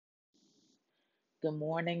Good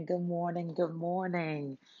morning, good morning, good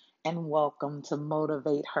morning, and welcome to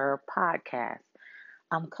Motivate Her podcast.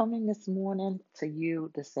 I'm coming this morning to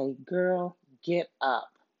you to say, girl, get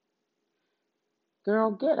up.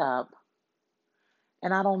 Girl, get up.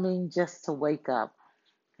 And I don't mean just to wake up.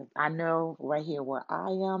 'Cause I know right here where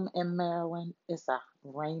I am in Maryland, it's a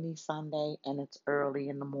rainy Sunday and it's early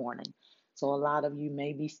in the morning. So a lot of you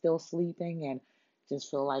may be still sleeping and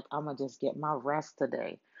just feel like I'm going to just get my rest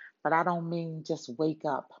today. But I don't mean just wake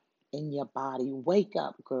up in your body. Wake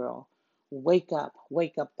up, girl. Wake up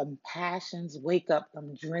them passions, wake up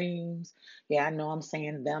them dreams. Yeah, I know I'm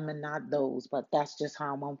saying them and not those, but that's just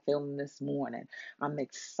how I'm feeling this morning. I'm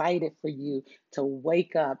excited for you to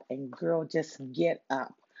wake up and girl, just get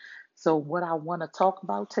up. So, what I want to talk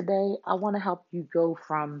about today, I want to help you go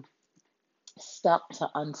from stuck to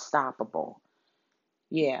unstoppable.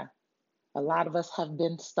 Yeah, a lot of us have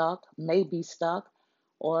been stuck, may be stuck,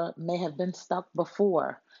 or may have been stuck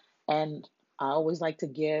before. And I always like to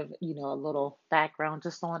give, a little background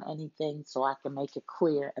just on anything so I can make it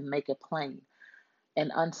clear and make it plain.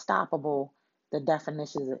 And unstoppable, the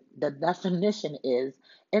definition is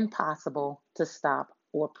impossible to stop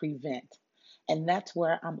or prevent. And that's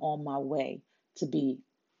where I'm on my way to be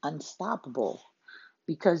unstoppable.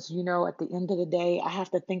 Because, at the end of the day, I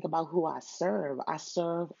have to think about who I serve. I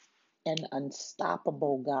serve an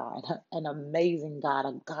unstoppable God, an amazing God,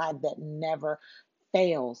 a God that never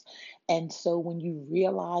fails. And so when you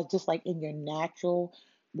realize, just like in your natural,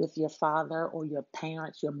 with your father or your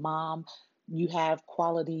parents, your mom, you have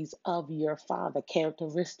qualities of your father,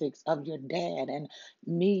 characteristics of your dad. And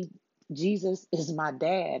me, Jesus is my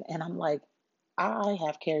dad. And I'm like, I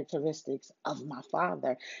have characteristics of my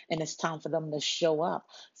father, and it's time for them to show up.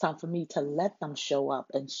 It's time for me to let them show up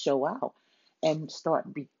and show out and start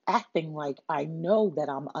acting like I know that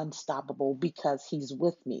I'm unstoppable because he's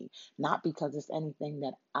with me, not because it's anything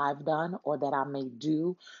that I've done or that I may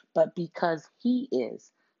do, but because he is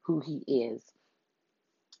who he is.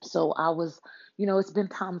 So it's been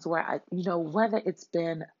times where whether it's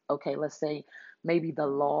been, okay, let's say maybe the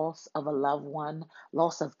loss of a loved one,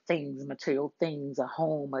 loss of things, material things, a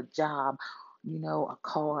home, a job, a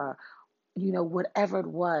car, whatever it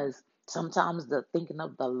was. Sometimes the thinking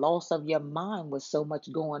of the loss of your mind was so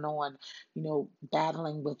much going on,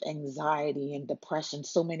 battling with anxiety and depression,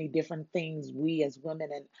 so many different things we as women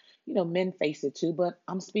and, men face it too. But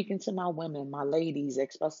I'm speaking to my women, my ladies,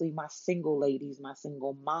 especially my single ladies, my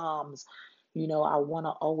single moms. I want to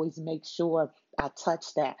always make sure I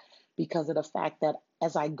touch that because of the fact that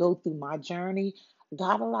as I go through my journey,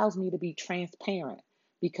 God allows me to be transparent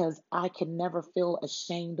because I can never feel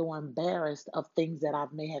ashamed or embarrassed of things that I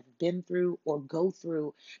may have been through or go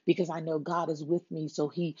through because I know God is with me. So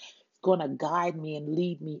He's going to guide me and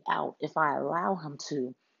lead me out if I allow Him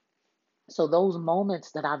to. So, those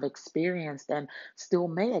moments that I've experienced and still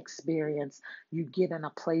may experience, you get in a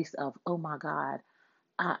place of, oh my God,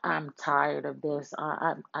 I'm tired of this.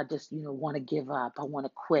 I just, want to give up. I want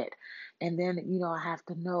to quit. And then, I have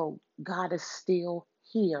to know God is still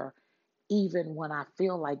here even when I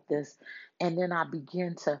feel like this. And then I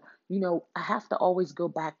begin to, I have to always go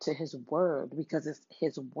back to his word because it's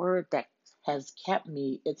his word that has kept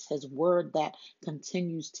me. It's his word that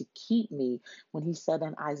continues to keep me. When he said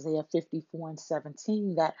in Isaiah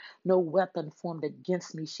 54:17 that no weapon formed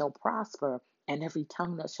against me shall prosper. And every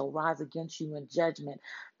tongue that shall rise against you in judgment,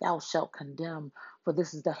 thou shalt condemn. For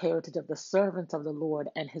this is the heritage of the servants of the Lord,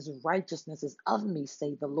 and his righteousness is of me,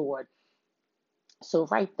 say the Lord. So,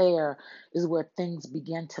 right there is where things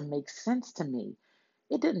began to make sense to me.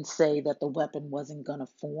 It didn't say that the weapon wasn't going to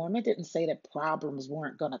form, it didn't say that problems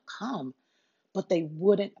weren't going to come, but they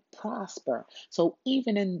wouldn't prosper. So,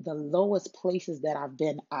 even in the lowest places that I've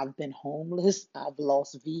been homeless, I've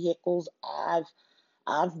lost vehicles,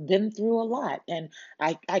 I've been through a lot. And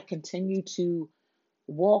I continue to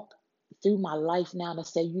walk through my life now to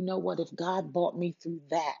say, you know what, if God brought me through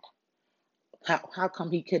that, how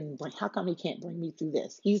come how come he can't bring me through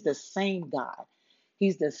this? He's the same God.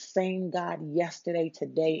 He's the same God yesterday,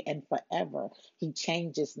 today, and forever. He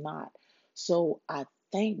changes not. So I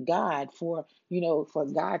thank God for, for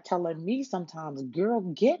God telling me sometimes, girl,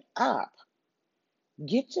 get up,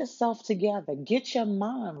 get yourself together, get your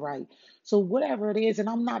mind right. So whatever it is, and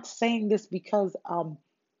I'm not saying this because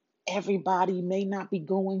everybody may not be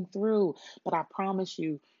going through, but I promise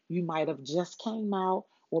you, you might have just came out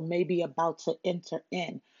or maybe about to enter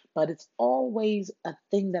in. But it's always a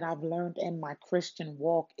thing that I've learned in my Christian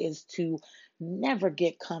walk is to never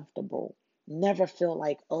get comfortable, never feel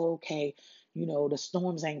like, oh, okay, the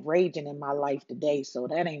storms ain't raging in my life today, so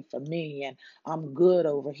that ain't for me, and I'm good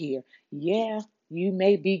over here. Yeah, You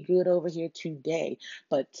may be good over here today,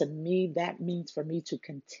 but to me, that means for me to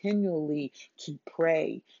continually to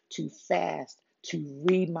pray, to fast, to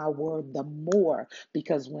read my word the more.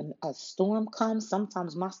 Because when a storm comes,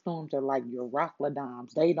 sometimes my storms are like your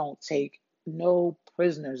rockladams. They don't take no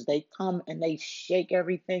prisoners. They come and they shake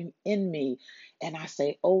everything in me. And I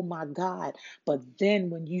say, oh my God. But then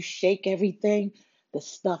when you shake everything, the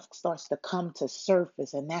stuff starts to come to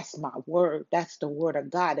surface, and that's my word. That's the word of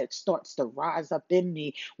God. It starts to rise up in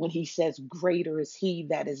me when he says, greater is he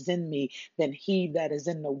that is in me than he that is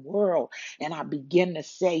in the world. And I begin to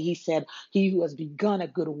say, he said, he who has begun a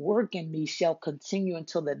good work in me shall continue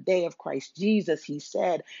until the day of Christ Jesus. He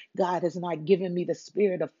said, God has not given me the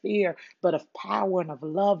spirit of fear, but of power and of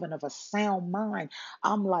love and of a sound mind.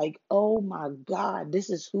 I'm like, oh my God, this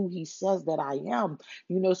is who he says that I am.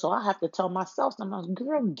 So I have to tell myself sometimes,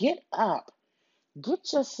 girl, get up.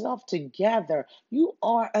 Get yourself together. You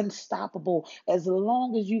are unstoppable as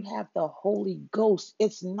long as you have the Holy Ghost.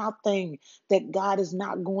 It's nothing that God is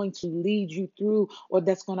not going to lead you through or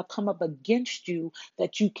that's going to come up against you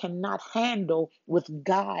that you cannot handle with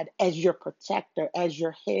God as your protector, as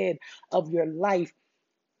your head of your life.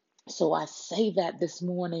 So I say that this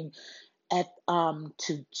morning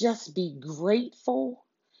to just be grateful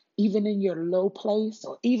even in your low place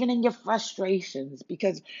or even in your frustrations,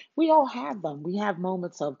 because we all have them. We have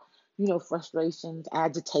moments of, frustrations,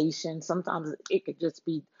 agitation. Sometimes it could just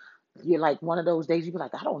be you're like one of those days you be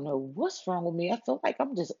like, I don't know what's wrong with me. I feel like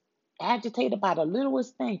I'm just agitated by the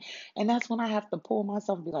littlest thing. And that's when I have to pull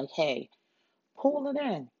myself and be like, hey, pull it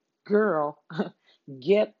in. Girl,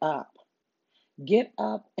 get up. Get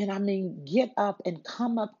up, and I mean, get up and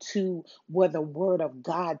come up to where the word of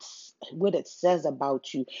God, what it says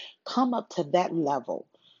about you. Come up to that level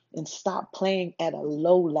and stop playing at a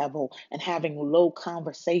low level and having low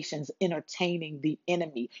conversations, entertaining the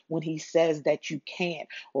enemy when he says that you can't,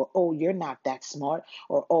 or oh, you're not that smart,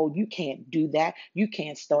 or oh, you can't do that. You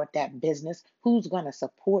can't start that business. Who's going to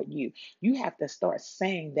support you? You have to start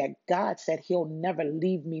saying that God said he'll never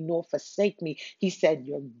leave me nor forsake me. He said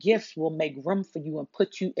your gifts will make room for you and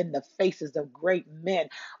put you in the faces of great men.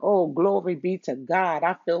 Oh, glory be to God.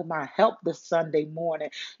 I feel my help this Sunday morning,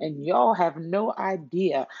 and y'all have no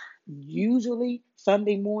idea. Usually,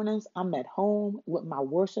 Sunday mornings, I'm at home with my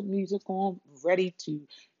worship music on, ready to,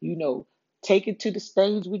 you know, take it to the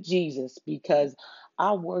stage with Jesus, because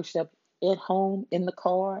I worship at home, in the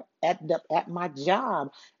car, at my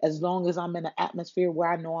job, as long as I'm in an atmosphere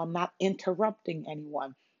where I know I'm not interrupting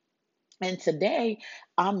anyone. And today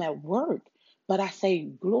I'm at work, but I say,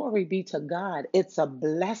 glory be to God. It's a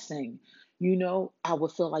blessing. I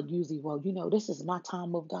would feel like usually, well, this is my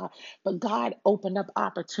time with God. But God opened up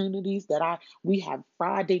opportunities we have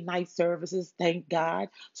Friday night services, thank God.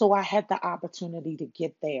 So I had the opportunity to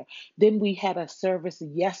get there. Then we had a service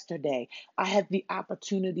yesterday. I had the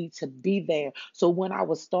opportunity to be there. So when I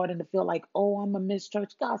was starting to feel like, oh, I'm a miss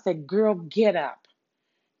church, God said, girl, get up.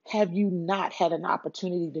 Have you not had an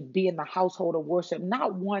opportunity to be in the household of worship,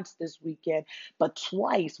 not once this weekend, but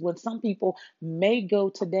twice, when some people may go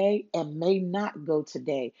today and may not go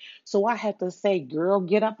today? So I had to say, girl,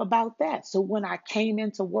 get up about that. So when I came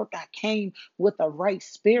into work, I came with a right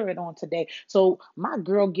spirit on today. So my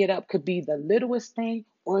girl get up could be the littlest thing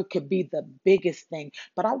or it could be the biggest thing.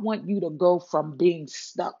 But I want you to go from being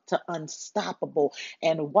stuck to unstoppable.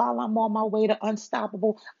 And while I'm on my way to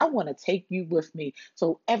unstoppable, I want to take you with me.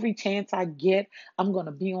 So every chance I get, I'm going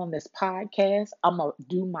to be on this podcast. I'm going to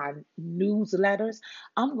do my newsletters.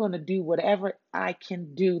 I'm going to do whatever I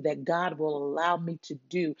can do that God will allow me to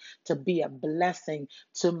do to be a blessing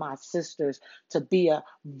to my sisters, to be a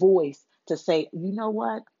voice, to say, you know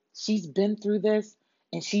what? She's been through this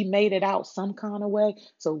and she made it out some kind of way.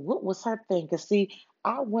 So what was her thing? Because see,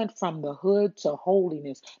 I went from the hood to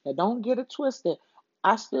holiness. Now don't get it twisted.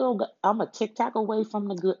 I'm a tic tac away from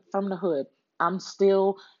the hood. I'm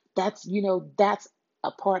still that's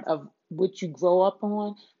a part of what you grow up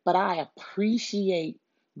on, but I appreciate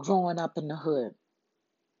growing up in the hood.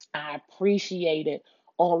 I appreciated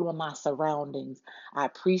all of my surroundings. I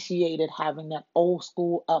appreciated having that old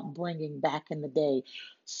school upbringing back in the day.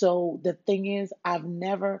 So the thing is, I've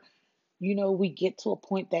never, we get to a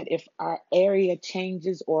point that if our area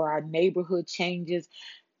changes or our neighborhood changes,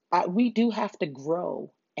 we do have to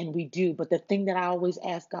grow, and we do. But the thing that I always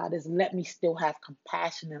ask God is, let me still have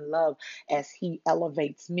compassion and love as He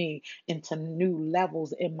elevates me into new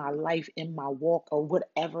levels in my life, in my walk, or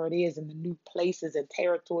whatever it is, in the new places and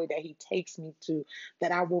territory that He takes me to,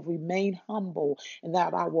 that I will remain humble and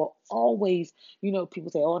that I will always, people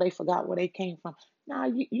say, oh, they forgot where they came from. No,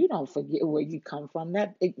 you don't forget where you come from.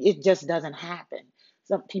 That it just doesn't happen.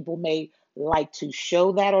 Some people may like to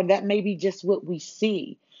show that, or that may be just what we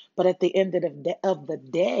see. But at the end of the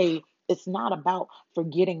day, it's not about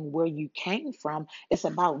forgetting where you came from. It's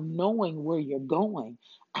about knowing where you're going.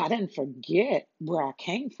 I didn't forget where I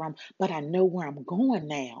came from, but I know where I'm going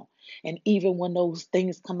now. And even when those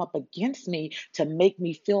things come up against me to make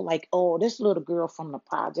me feel like, oh, this little girl from the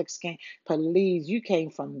projects came, please, you came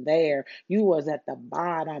from there. You was at the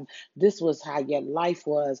bottom. This was how your life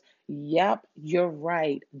was. Yep, you're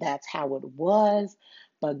right. That's how it was.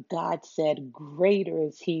 But God said, greater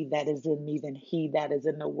is he that is in me than he that is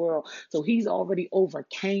in the world. So he's already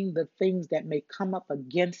overcame the things that may come up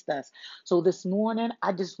against us. So this morning,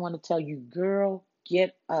 I just want to tell you, girl,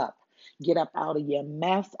 get up. Get up out of your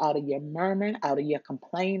mess, out of your murmuring, out of your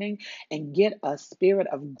complaining, and get a spirit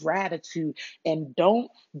of gratitude. And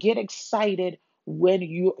don't get excited when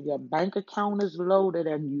your bank account is loaded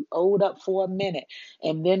and you owed up for a minute.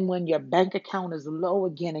 And then when your bank account is low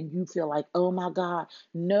again and you feel like, oh my God,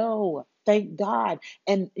 no, thank God.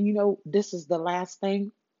 And this is the last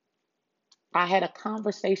thing. I had a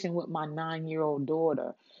conversation with my 9-year-old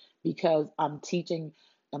daughter because I'm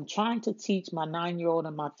trying to teach my 9-year-old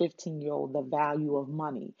and my 15-year-old the value of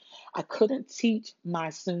money. I couldn't teach my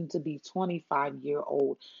soon to be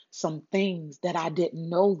 25-year-old some things that I didn't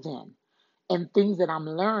know then and things that I'm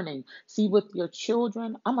learning. See, with your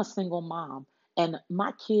children, I'm a single mom. And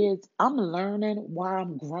my kids, I'm learning while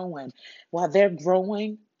I'm growing. While they're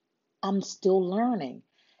growing, I'm still learning.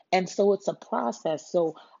 And so it's a process.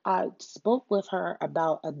 So I spoke with her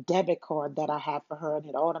about a debit card that I have for her, and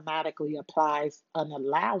it automatically applies an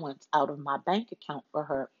allowance out of my bank account for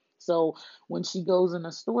her. So when she goes in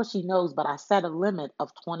the store, she knows, but I set a limit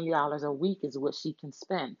of $20 a week is what she can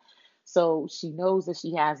spend. So she knows that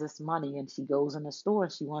she has this money and she goes in the store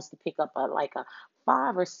and she wants to pick up a $5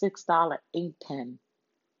 or $6 ink pen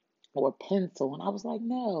or pencil. And I was like,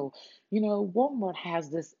 no, Walmart has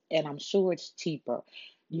this and I'm sure it's cheaper,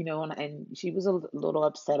 and she was a little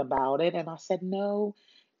upset about it. And I said, no,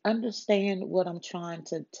 understand what I'm trying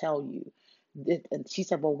to tell you. And she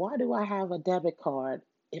said, well, why do I have a debit card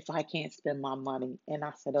if I can't spend my money? And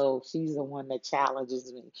I said, oh, she's the one that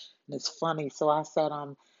challenges me. And it's funny. So I said,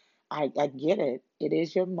 I get it. It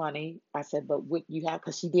is your money. I said, but what you have,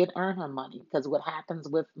 because she did earn her money. Because what happens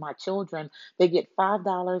with my children, they get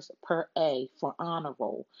 $5 per A for honor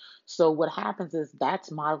roll. So what happens is that's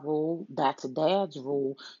my rule, that's dad's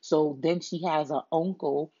rule. So then she has an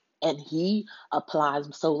uncle, and he applies.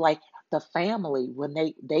 So like the family, when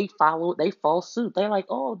they fall suit. They're like,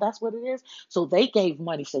 oh, that's what it is. So they gave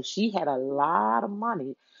money. So she had a lot of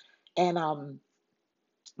money, and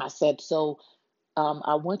I said so.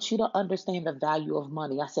 I want you to understand the value of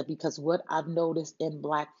money. I said, because what I've noticed in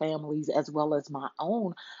Black families as well as my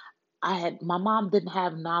own, my mom didn't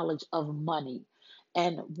have knowledge of money.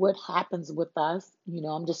 And what happens with us,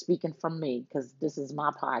 I'm just speaking from me because this is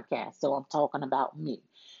my podcast. So I'm talking about me.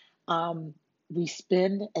 Um, we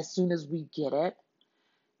spend as soon as we get it.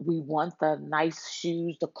 We want the nice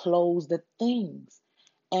shoes, the clothes, the things.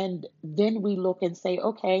 And then we look and say,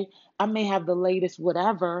 okay, I may have the latest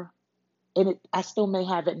whatever, and I still may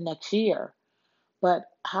have it next year. But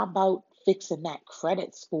how about fixing that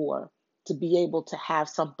credit score to be able to have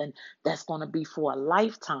something that's going to be for a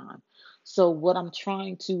lifetime? So, what I'm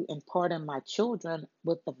trying to impart in my children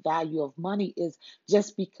with the value of money is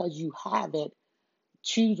just because you have it,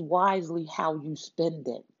 choose wisely how you spend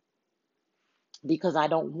it. Because I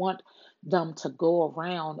don't want them to go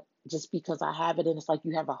around just because I have it and it's like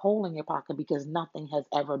you have a hole in your pocket because nothing has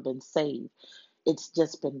ever been saved. It's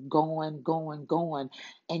just been going, going, going,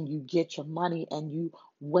 and you get your money and you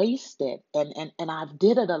waste it. And I've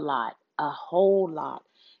did it a lot, a whole lot,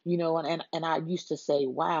 and I used to say,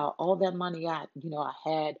 wow, all that money I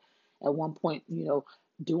had at one point,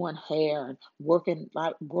 doing hair and working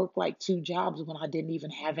like work like two jobs when I didn't even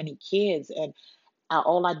have any kids. And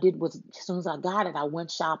all I did was, as soon as I got it, I went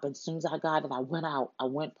shopping. As soon as I got it, I went out, I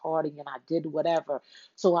went partying, and I did whatever.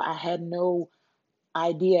 So I had no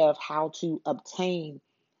idea of how to obtain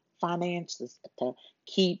finances, to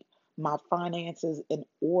keep my finances in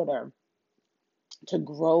order, to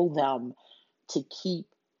grow them, to keep,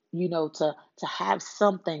 to have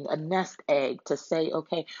something, a nest egg, to say,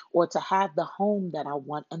 okay, or to have the home that I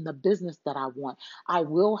want and the business that I want. I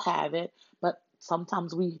will have it, but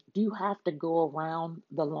sometimes we do have to go around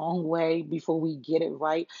the long way before we get it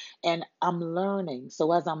right. And I'm learning.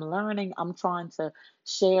 So as I'm learning, I'm trying to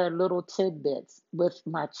share little tidbits with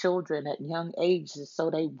my children at young ages so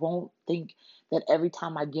they won't think that every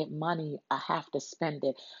time I get money, I have to spend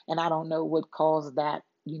it. And I don't know what caused that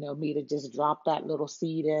me to just drop that little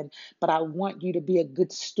seed in, but I want you to be a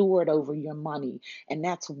good steward over your money. And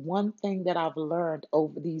that's one thing that I've learned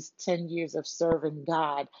over these 10 years of serving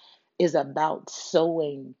God is about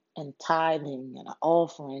sowing and tithing and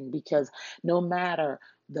offering, because no matter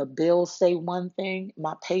the bills say one thing,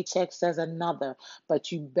 my paycheck says another,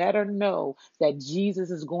 but you better know that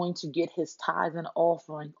Jesus is going to get his tithe and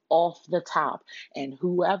offering off the top, and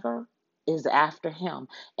whoever is after him,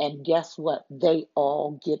 and guess what? They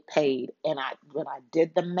all get paid. And when I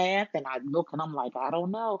did the math and I look and I'm like, I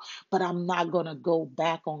don't know, but I'm not gonna go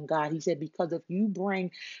back on God. He said, because if you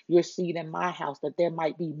bring your seed in my house, that there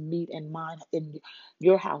might be meat in mine in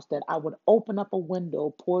your house, that I would open up a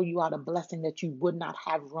window, pour you out a blessing that you would not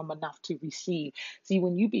have room enough to receive. See,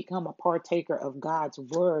 when you become a partaker of God's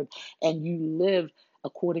word and you live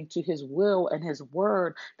according to his will and his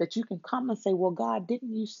word, that you can come and say, well, God,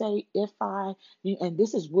 didn't you say if and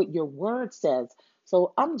this is what your word says.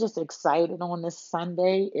 So I'm just excited on this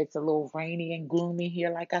Sunday. It's a little rainy and gloomy here,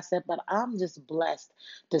 like I said, but I'm just blessed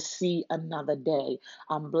to see another day.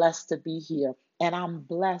 I'm blessed to be here. And I'm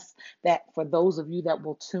blessed that for those of you that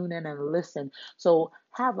will tune in and listen. So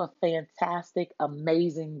have a fantastic,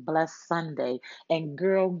 amazing, blessed Sunday. And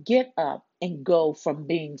girl, get up and go from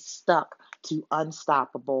being stuck to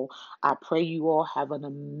unstoppable. I pray you all have an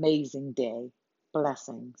amazing day.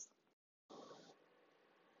 Blessings.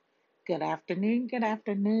 Good afternoon, good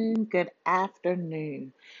afternoon, good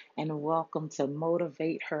afternoon, and welcome to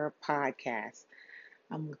Motivate Her podcast.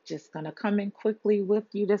 I'm just going to come in quickly with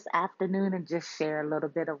you this afternoon and just share a little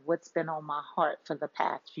bit of what's been on my heart for the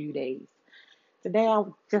past few days. Today, I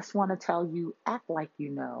just want to tell you, act like you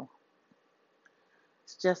know.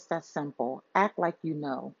 It's just that simple. Act like you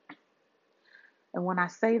know. And when I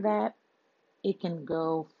say that, it can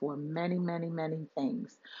go for many, many, many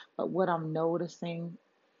things. But what I'm noticing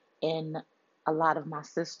in a lot of my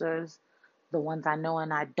sisters, the ones I know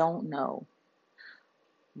and I don't know,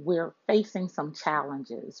 we're facing some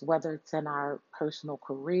challenges, whether it's in our personal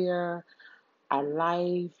career, our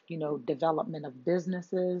life, development of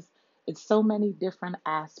businesses. It's so many different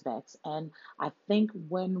aspects. And I think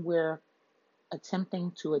when we're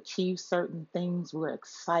attempting to achieve certain things, we're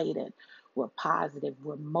excited, we're positive,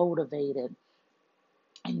 we're motivated.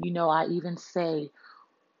 And, I even say,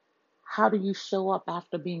 how do you show up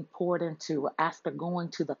after being poured into, after going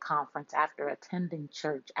to the conference, after attending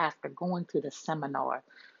church, after going to the seminar,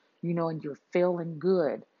 and you're feeling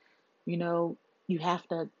good? You know, you have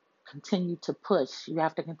to continue to push. You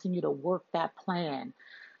have to continue to work that plan.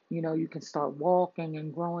 You can start walking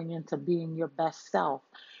and growing into being your best self.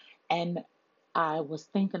 And I was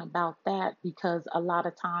thinking about that because a lot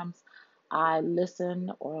of times I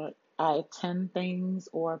listen or I attend things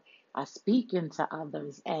or I speak into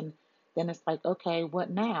others, and then it's like, okay, what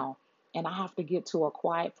now? And I have to get to a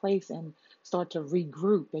quiet place and start to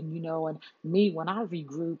regroup. And, and me, when I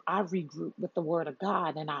regroup with the word of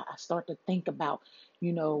God, and I start to think about,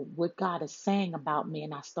 what God is saying about me.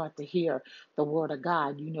 And I start to hear the word of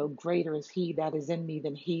God, greater is he that is in me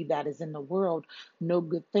than he that is in the world. No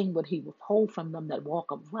good thing would he withhold from them that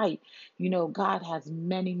walk upright. God has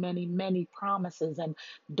many, many, many promises, and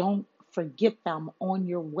don't forget them on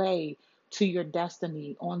your way to your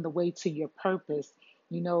destiny, on the way to your purpose.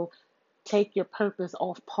 You know, Take your purpose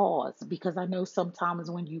off pause, because I know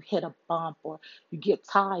sometimes when you hit a bump or you get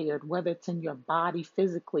tired, whether it's in your body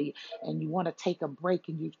physically and you want to take a break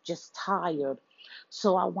and you're just tired.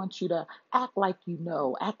 So I want you to act like you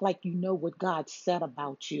know what God said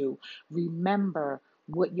about you. Remember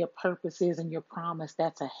what your purpose is and your promise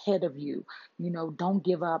that's ahead of you. Don't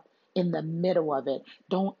give up in the middle of it.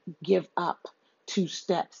 Don't give up 2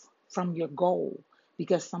 steps from your goal,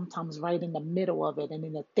 because sometimes right in the middle of it and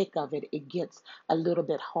in the thick of it, it gets a little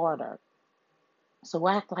bit harder. So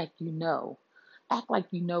act like you know. Act like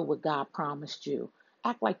you know what God promised you.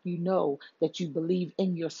 Act like you know that you believe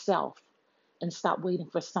in yourself, and stop waiting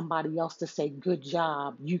for somebody else to say, good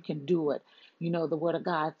job, you can do it. The word of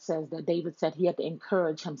God says that David said he had to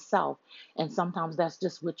encourage himself. And sometimes that's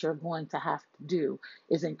just what you're going to have to do,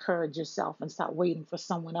 is encourage yourself and stop waiting for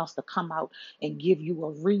someone else to come out and give you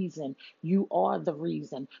a reason. You are the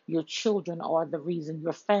reason. Your children are the reason.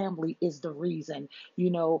 Your family is the reason.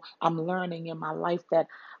 I'm learning in my life that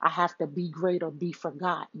I have to be great or be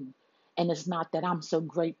forgotten. And it's not that I'm so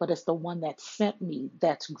great, but it's the one that sent me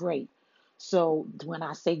that's great. So when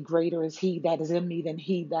I say greater is he that is in me than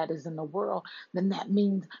he that is in the world, then that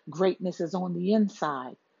means greatness is on the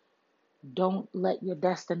inside. Don't let your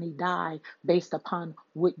destiny die based upon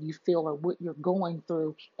what you feel or what you're going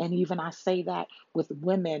through. And even I say that with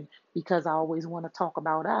women because I always want to talk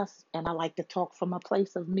about us, and I like to talk from a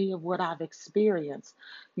place of me, of what I've experienced,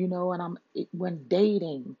 and when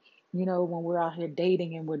dating, when we're out here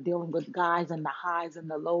dating and we're dealing with guys and the highs and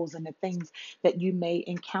the lows and the things that you may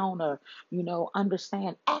encounter,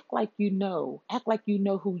 understand, act like you know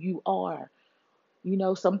who you are.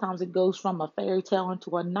 Sometimes it goes from a fairy tale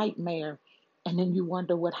into a nightmare, and then you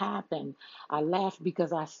wonder what happened. I laughed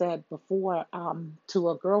because I said before to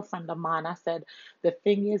a girlfriend of mine, I said, the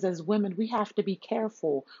thing is, as women, we have to be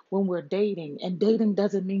careful when we're dating, and dating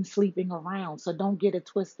doesn't mean sleeping around. So don't get it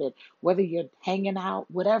twisted, whether you're hanging out,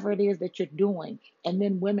 whatever it is that you're doing. And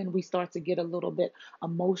then women, we start to get a little bit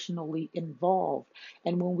emotionally involved.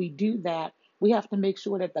 And when we do that, we have to make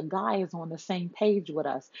sure that the guy is on the same page with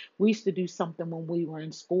us. We used to do something when we were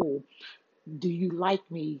in school. Do you like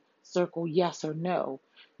me? Circle yes or no.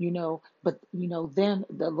 But then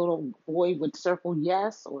the little boy would circle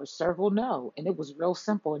yes or circle no. And it was real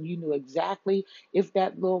simple. And you knew exactly if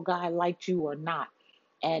that little guy liked you or not.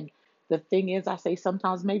 And the thing is, I say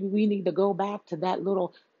sometimes maybe we need to go back to that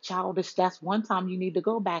little childish. That's one time you need to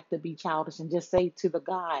go back to be childish and just say to the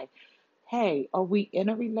guy, hey, are we in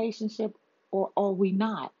a relationship or are we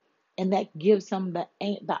not? And that gives them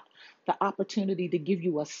the opportunity to give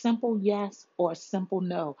you a simple yes or a simple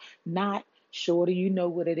no. Not, shorty, you know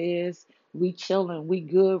what it is. We chilling, we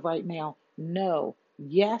good right now. No.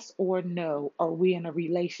 Yes or no, are we in a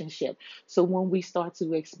relationship? So when we start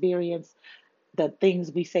to experience the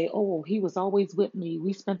things we say, oh, he was always with me.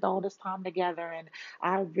 We spent all this time together, and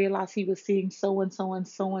I realized he was seeing so and so and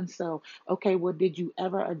so and so. Okay, well, did you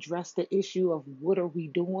ever address the issue of what are we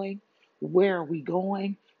doing? Where are we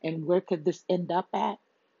going? And where could this end up at?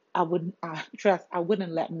 I wouldn't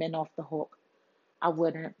let men off the hook. I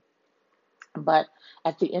wouldn't. But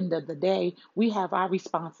at the end of the day, we have our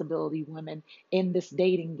responsibility, women, in this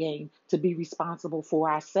dating game to be responsible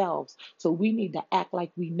for ourselves. So we need to act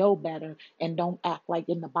like we know better and don't act like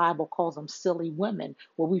in the Bible calls them silly women,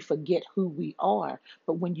 where we forget who we are.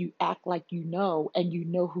 But when you act like you know and you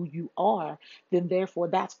know who you are, then therefore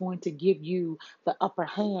that's going to give you the upper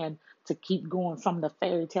hand to keep going from the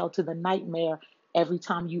fairy tale to the nightmare every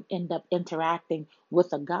time you end up interacting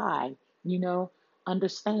with a guy. You know,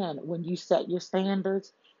 understand when you set your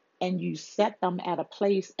standards and you set them at a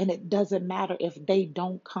place, and it doesn't matter if they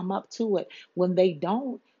don't come up to it. When they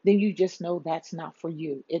don't, then you just know that's not for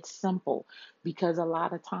you. It's simple, because a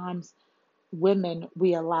lot of times women,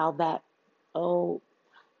 we allow that, oh,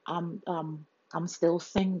 I'm um I'm still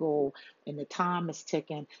single and the time is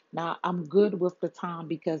ticking. Now I'm good with the time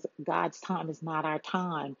because God's time is not our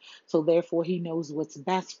time. So therefore he knows what's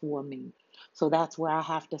best for me. So that's where I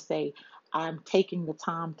have to say I'm taking the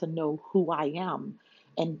time to know who I am,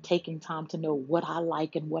 and taking time to know what I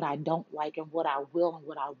like and what I don't like and what I will and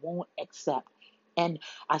what I won't accept. And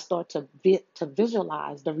I start to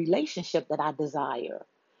visualize the relationship that I desire.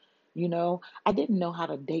 I didn't know how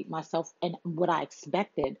to date myself and what I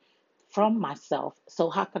expected from myself. So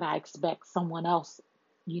how could I expect someone else?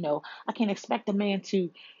 I can't expect a man to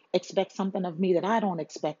expect something of me that I don't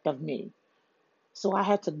expect of me. So I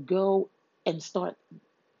had to go and start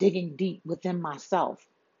digging deep within myself,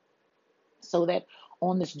 so that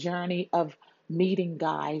on this journey of meeting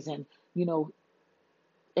guys and, you know,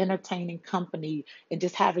 entertaining company and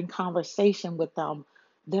just having conversation with them,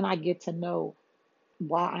 then I get to know,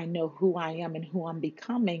 while I know who I am and who I'm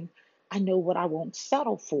becoming, I know what I won't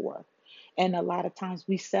settle for. And a lot of times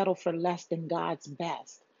we settle for less than God's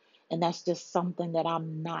best. And that's just something that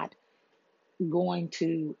I'm not going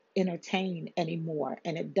to entertain anymore.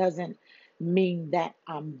 And it doesn't mean that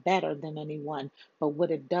I'm better than anyone, but what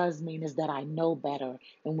it does mean is that I know better.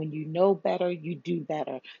 And when you know better, you do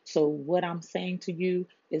better. So what I'm saying to you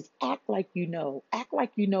is act like you know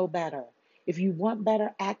better. If you want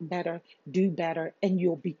better, act better, do better, and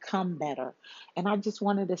you'll become better. And I just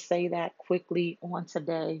wanted to say that quickly on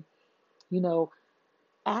today. You know,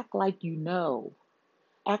 act like you know.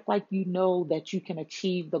 Act like you know that you can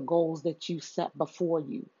achieve the goals that you set before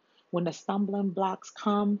you. When the stumbling blocks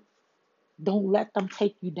come, don't let them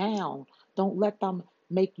take you down. Don't let them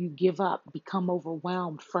make you give up, become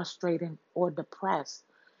overwhelmed, frustrated, or depressed.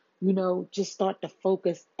 Just start to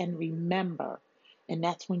focus and remember. And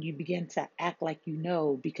that's when you begin to act like you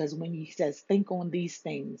know, because when he says, think on these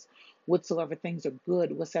things, whatsoever things are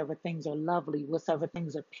good, whatsoever things are lovely, whatsoever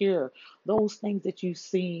things are pure, those things that you've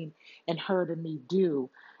seen and heard in me do.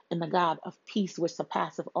 And the God of peace, which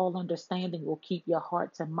surpasses all understanding, will keep your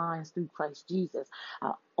hearts and minds through Christ Jesus.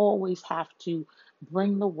 I always have to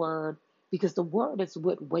bring the word, because the word is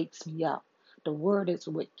what wakes me up. The word is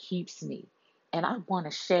what keeps me. And I want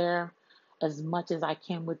to share as much as I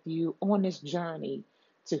can with you on this journey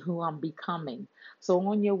to who I'm becoming. So,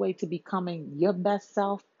 on your way to becoming your best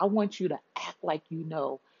self, I want you to act like you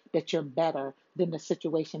know that you're better than the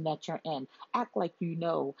situation that you're in. Act like you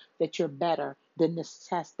know that you're better than this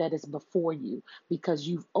test that is before you because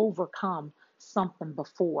you've overcome something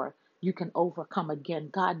before. You can overcome again.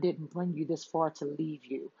 God didn't bring you this far to leave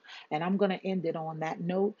you. And I'm going to end it on that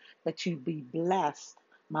note that you be blessed,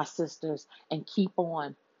 my sisters, and keep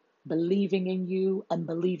on believing in you and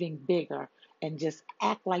believing bigger and just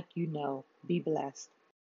act like you know. Be blessed.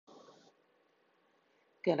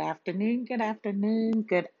 Good afternoon, good afternoon,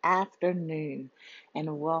 good afternoon,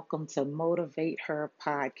 and welcome to Motivate Her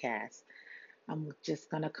podcast. I'm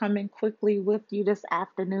just going to come in quickly with you this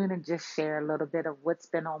afternoon and just share a little bit of what's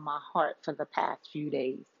been on my heart for the past few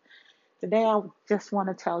days. Today, I just want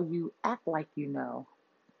to tell you act like you know.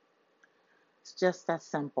 It's just that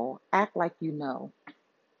simple. Act like you know.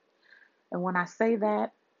 And when I say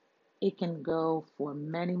that, it can go for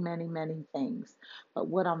many, many, many things. But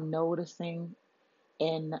what I'm noticing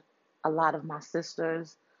in a lot of my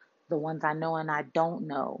sisters, the ones I know and I don't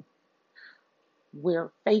know,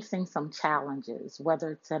 we're facing some challenges,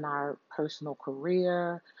 whether it's in our personal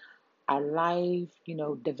career, our life,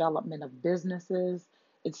 development of businesses.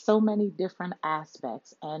 It's so many different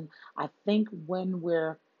aspects. And I think when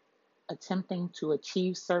we're attempting to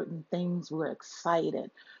achieve certain things, we're excited,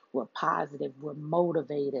 we're positive, we're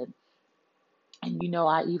motivated. And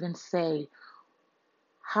I even say,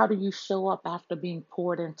 how do you show up after being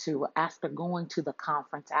poured into, after going to the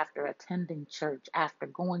conference, after attending church, after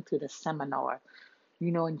going to the seminar,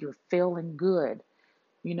 and you're feeling good?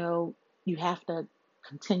 You know, you have to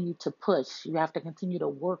continue to push. You have to continue to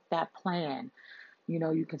work that plan.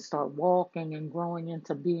 You can start walking and growing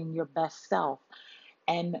into being your best self.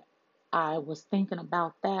 And I was thinking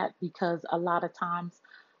about that because a lot of times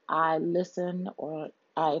I listen or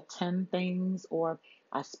I attend things or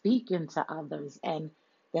I speak into others, and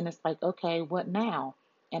then it's like, okay, what now?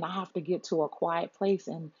 And I have to get to a quiet place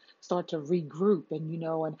and start to regroup. And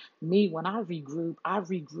and me, when I regroup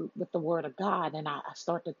with the word of God, and I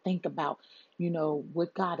start to think about,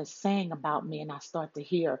 what God is saying about me, and I start to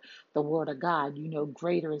hear the word of God.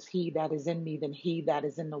 Greater is He that is in me than he that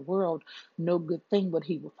is in the world. No good thing would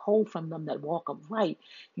He withhold from them that walk upright.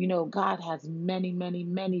 God has many, many,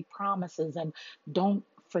 many promises, and don't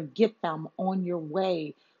forget them on your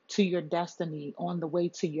way to your destiny, on the way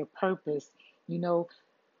to your purpose. You know,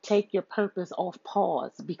 Take your purpose off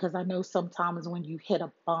pause, because I know sometimes when you hit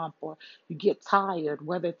a bump or you get tired,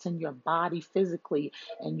 whether it's in your body physically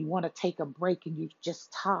and you want to take a break and you're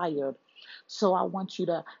just tired. So I want you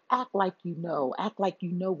to act like you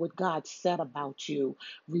know what God said about you.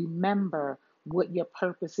 Remember what your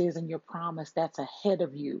purpose is and your promise that's ahead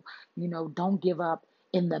of you. Don't give up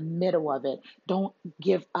in the middle of it. Don't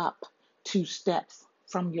give up 2 steps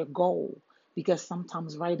from your goal, because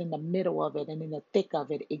sometimes right in the middle of it and in the thick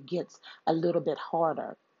of it, it gets a little bit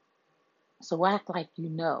harder. So act like you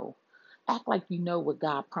know. Act like you know what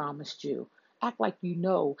God promised you. Act like you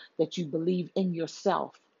know that you believe in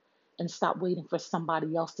yourself, and stop waiting for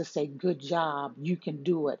somebody else to say, good job, you can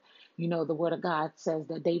do it. The word of God says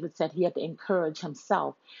that David said he had to encourage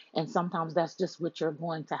himself. And sometimes that's just what you're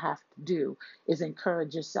going to have to do, is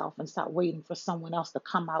encourage yourself and stop waiting for someone else to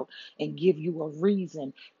come out and give you a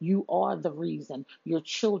reason. You are the reason. Your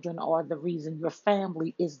children are the reason. Your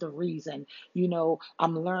family is the reason.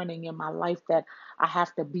 I'm learning in my life that I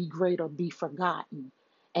have to be great or be forgotten.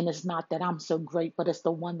 And it's not that I'm so great, but it's the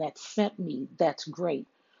one that sent me that's great.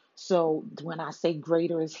 So when I say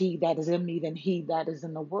greater is He that is in me than he that is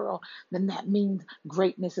in the world, then that means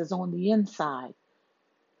greatness is on the inside.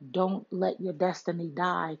 Don't let your destiny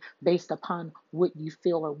die based upon what you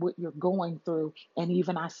feel or what you're going through. And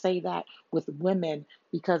even I say that with women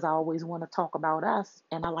because I always want to talk about us,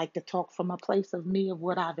 and I like to talk from a place of me, of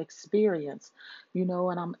what I've experienced,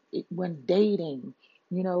 and when dating,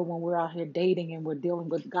 when we're out here dating and we're dealing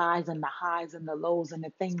with guys and the highs and the lows and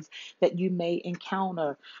the things that you may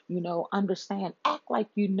encounter, understand, act like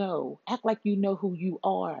you know who you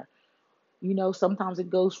are. Sometimes it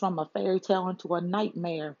goes from a fairy tale into a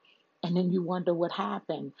nightmare, and then you wonder what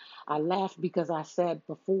happened. I laughed because I said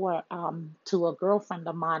before to a girlfriend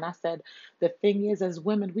of mine, I said, the thing is, as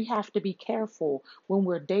women, we have to be careful when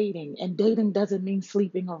we're dating. And dating doesn't mean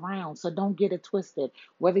sleeping around. So don't get it twisted,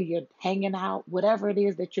 whether you're hanging out, whatever it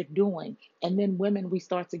is that you're doing. And then women, we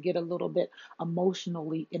start to get a little bit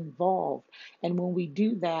emotionally involved. And when we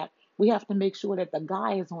do that, we have to make sure that the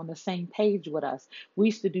guy is on the same page with us. We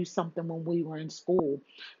used to do something when we were in school.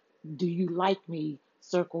 Do you like me?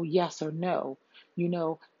 Circle yes or no.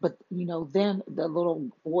 But then the little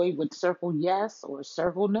boy would circle yes or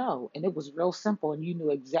circle no. And it was real simple. And you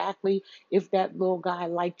knew exactly if that little guy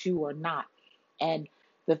liked you or not. And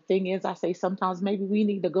the thing is, I say sometimes maybe we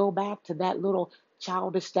need to go back to that little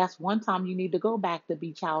childish. That's one time you need to go back to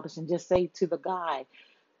be childish and just say to the guy,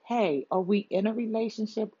 hey, are we in a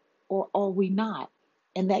relationship or are we not?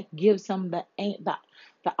 And that gives them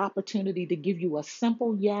the opportunity to give you a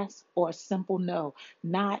simple yes or a simple no.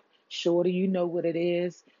 Not, shorty, you know what it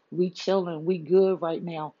is. We chilling, we good right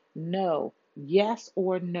now. No. Yes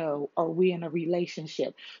or no, are we in a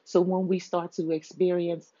relationship? So when we start to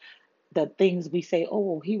experience the things we say,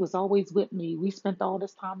 oh, he was always with me. We spent all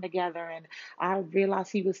this time together, and I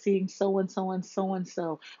realized he was seeing so and so and so and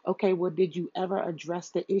so. Okay, well, did you ever address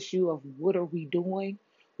the issue of what are we doing?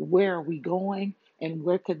 Where are we going? And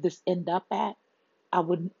where could this end up at? I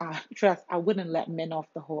wouldn't let men off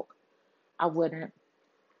the hook. I wouldn't.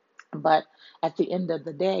 But at the end of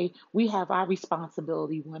the day, we have our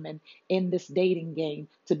responsibility, women, in this dating game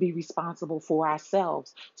to be responsible for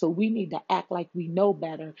ourselves. So we need to act like we know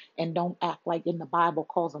better and don't act like in the Bible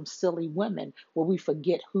calls them silly women where we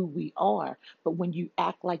forget who we are. But when you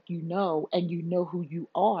act like you know and you know who you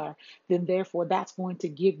are, then therefore that's going to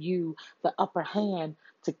give you the upper hand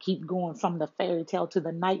to keep going from the fairy tale to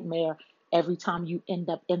the nightmare every time you end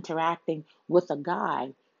up interacting with a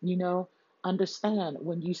guy. You know, understand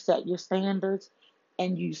when you set your standards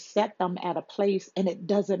and you set them at a place, and it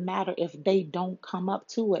doesn't matter if they don't come up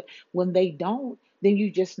to it. When they don't, then you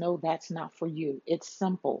just know that's not for you. It's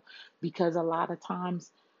simple, because a lot of times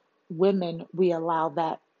women, we allow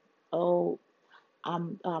that, oh,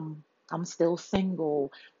 I'm still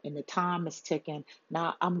single and the time is ticking.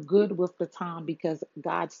 Now I'm good with the time because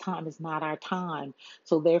God's time is not our time.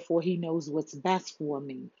 So therefore he knows what's best for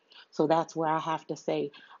me. So that's where I have to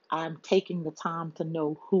say I'm taking the time to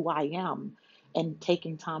know who I am and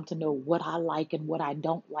taking time to know what I like and what I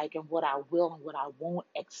don't like and what I will and what I won't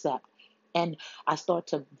accept. And I start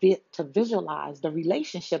to visualize the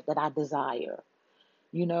relationship that I desire.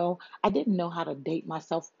 I didn't know how to date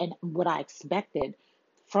myself and what I expected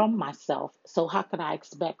from myself. So how could I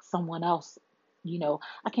expect someone else?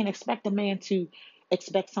 I can't expect a man to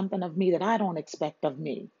expect something of me that I don't expect of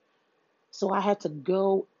me. So I had to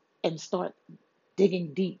go and start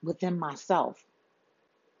digging deep within myself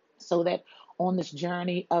so that on this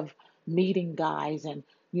journey of meeting guys and,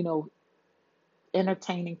 you know,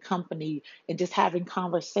 entertaining company and just having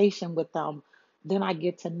conversation with them, then I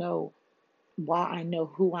get to know, while I know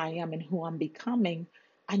who I am and who I'm becoming,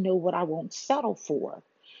 I know what I won't settle for.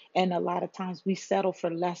 And a lot of times we settle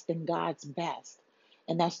for less than God's best.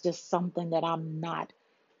 And that's just something that I'm not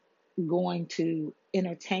going to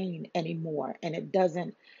entertain anymore. And it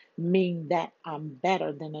doesn't mean that I'm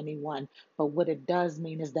better than anyone, but what it does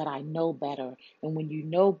mean is that I know better. And when you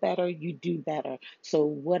know better, you do better. So,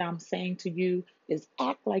 what I'm saying to you is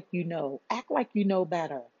act like you know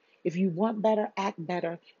better. If you want better, act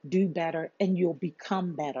better, do better, and you'll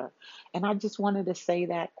become better. And I just wanted to say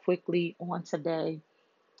that quickly on today.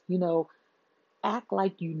 You know, act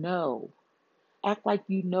like you know. Act like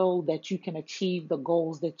you know that you can achieve the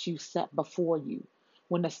goals that you set before you.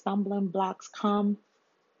 When the stumbling blocks come,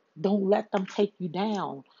 don't let them take you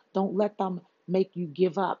down. Don't let them make you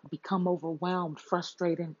give up, become overwhelmed,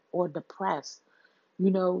 frustrated, or depressed.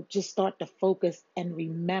 Just start to focus and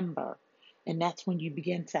remember. And that's when you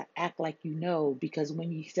begin to act like you know, because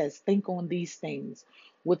when he says, think on these things,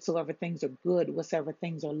 whatsoever things are good, whatsoever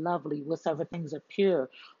things are lovely, whatsoever things are pure,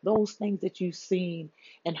 those things that you've seen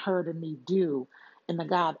and heard in me do. And the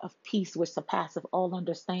God of peace, which surpasses all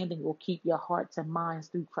understanding, will keep your hearts and minds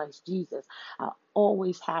through Christ Jesus. I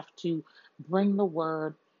always have to bring the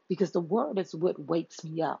word because the word is what wakes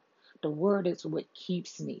me up. The word is what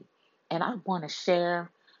keeps me. And I want to share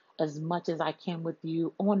as much as I can with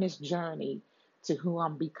you on this journey to who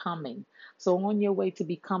I'm becoming. So, on your way to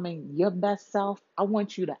becoming your best self, I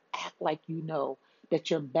want you to act like you know that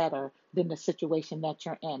you're better than the situation that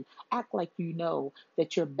you're in. Act like you know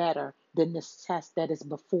that you're better than this test that is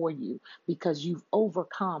before you because you've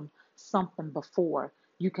overcome something before.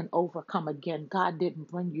 You can overcome again. God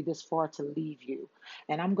didn't bring you this far to leave you.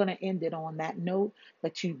 And I'm going to end it on that note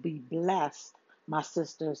that you be blessed, my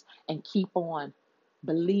sisters, and keep on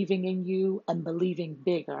believing in you and believing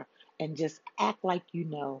bigger and just act like you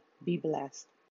know. Be blessed.